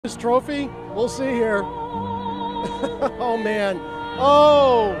largest trophy? We'll see here. Oh, man.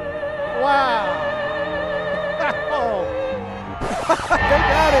 Oh, wow. Oh. They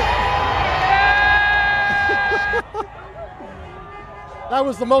got it. That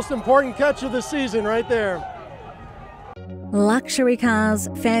was the most important catch of the season right there. Luxury cars,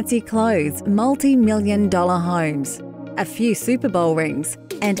 fancy clothes, multi-million-dollar homes, a few Super Bowl rings,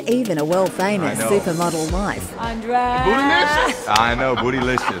 and even a world-famous supermodel wife. Andrea. Bootylicious? I know,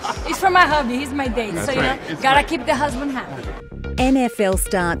 bootylicious. It's for my hubby, he's my date, That's so right. you know, gotta keep the husband happy. NFL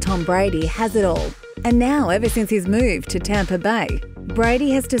star Tom Brady has it all. And now, ever since his move to Tampa Bay,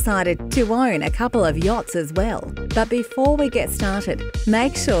 Brady has decided to own a couple of yachts as well. But before we get started,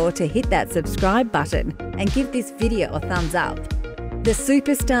 make sure to hit that subscribe button and give this video a thumbs up. The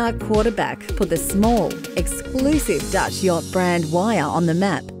superstar quarterback put the small, exclusive Dutch yacht brand Wajer on the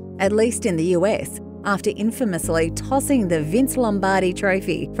map, at least in the US, after infamously tossing the Vince Lombardi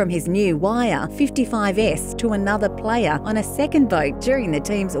trophy from his new Wajer 55S to another player on a second boat during the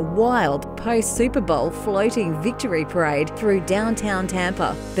team's wild post-Super Bowl floating victory parade through downtown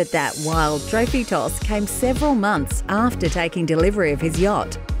Tampa. But that wild trophy toss came several months after taking delivery of his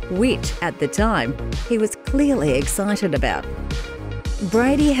yacht, which, at the time, he was clearly excited about.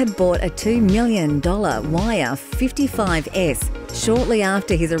 Brady had bought a $2 million Wajer 55S shortly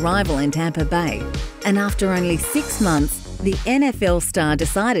after his arrival in Tampa Bay, and after only 6 months, the NFL star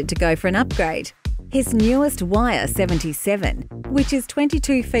decided to go for an upgrade. His newest Wajer 77, which is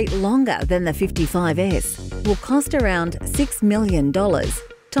 22 feet longer than the 55S, will cost around $6 million.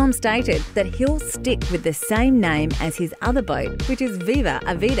 Tom stated that he'll stick with the same name as his other boat, which is Viva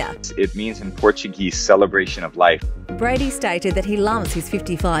a Vida. It means in Portuguese, celebration of life. Brady stated that he loves his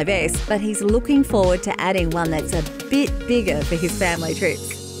 55S, but he's looking forward to adding one that's a bit bigger for his family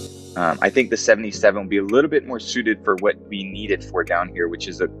trips. I think the 77 will be a little bit more suited for what we need it for down here, which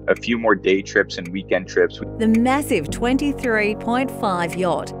is a few more day trips and weekend trips. The massive 23.5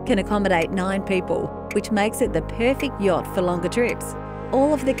 yacht can accommodate 9 people, which makes it the perfect yacht for longer trips.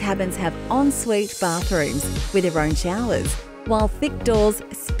 All of the cabins have ensuite bathrooms with their own showers, while thick doors,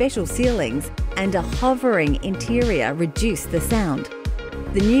 special ceilings, and a hovering interior reduce the sound.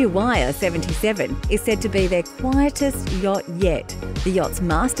 The new Wajer 77 is said to be their quietest yacht yet. The yacht's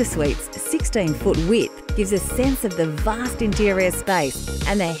master suite's 16-foot width gives a sense of the vast interior space,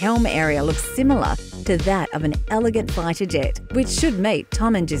 and the helm area looks similar to that of an elegant fighter jet, which should meet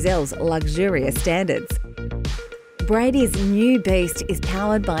Tom and Giselle's luxurious standards. Brady's new beast is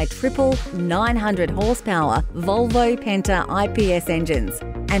powered by triple 900 horsepower Volvo Penta IPS engines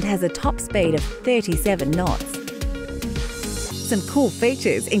and has a top speed of 37 knots. Some cool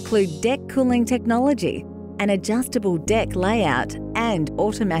features include deck cooling technology, an adjustable deck layout, and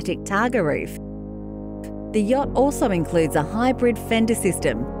automatic targa roof. The yacht also includes a hybrid fender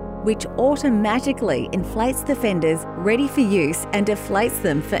system, which automatically inflates the fenders ready for use and deflates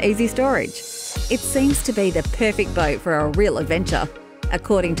them for easy storage. It seems to be the perfect boat for a real adventure.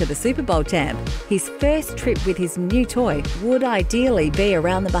 According to the Super Bowl champ, his first trip with his new toy would ideally be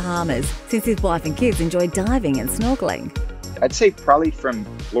around the Bahamas, since his wife and kids enjoy diving and snorkeling. I'd say probably from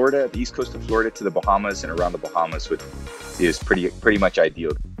Florida, the east coast of Florida, to the Bahamas and around the Bahamas is pretty much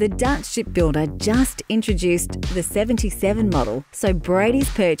ideal. The Dutch shipbuilder just introduced the 77 model, so Brady's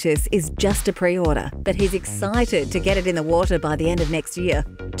purchase is just a pre-order, but he's excited to get it in the water by the end of next year.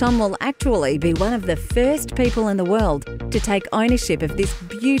 Tom will actually be one of the first people in the world to take ownership of this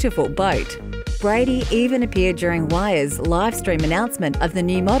beautiful boat. Brady even appeared during Wajer's live stream announcement of the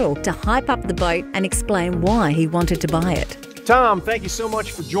new model to hype up the boat and explain why he wanted to buy it. Tom, thank you so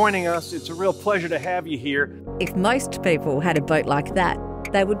much for joining us. It's a real pleasure to have you here. If most people had a boat like that,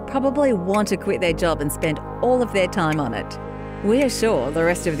 they would probably want to quit their job and spend all of their time on it. We're sure the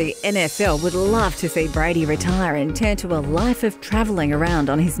rest of the NFL would love to see Brady retire and turn to a life of travelling around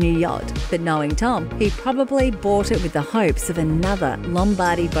on his new yacht. But knowing Tom, he probably bought it with the hopes of another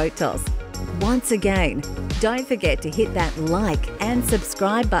Lombardi boat toss. Once again, don't forget to hit that like and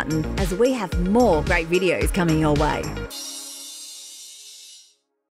subscribe button, as we have more great videos coming your way.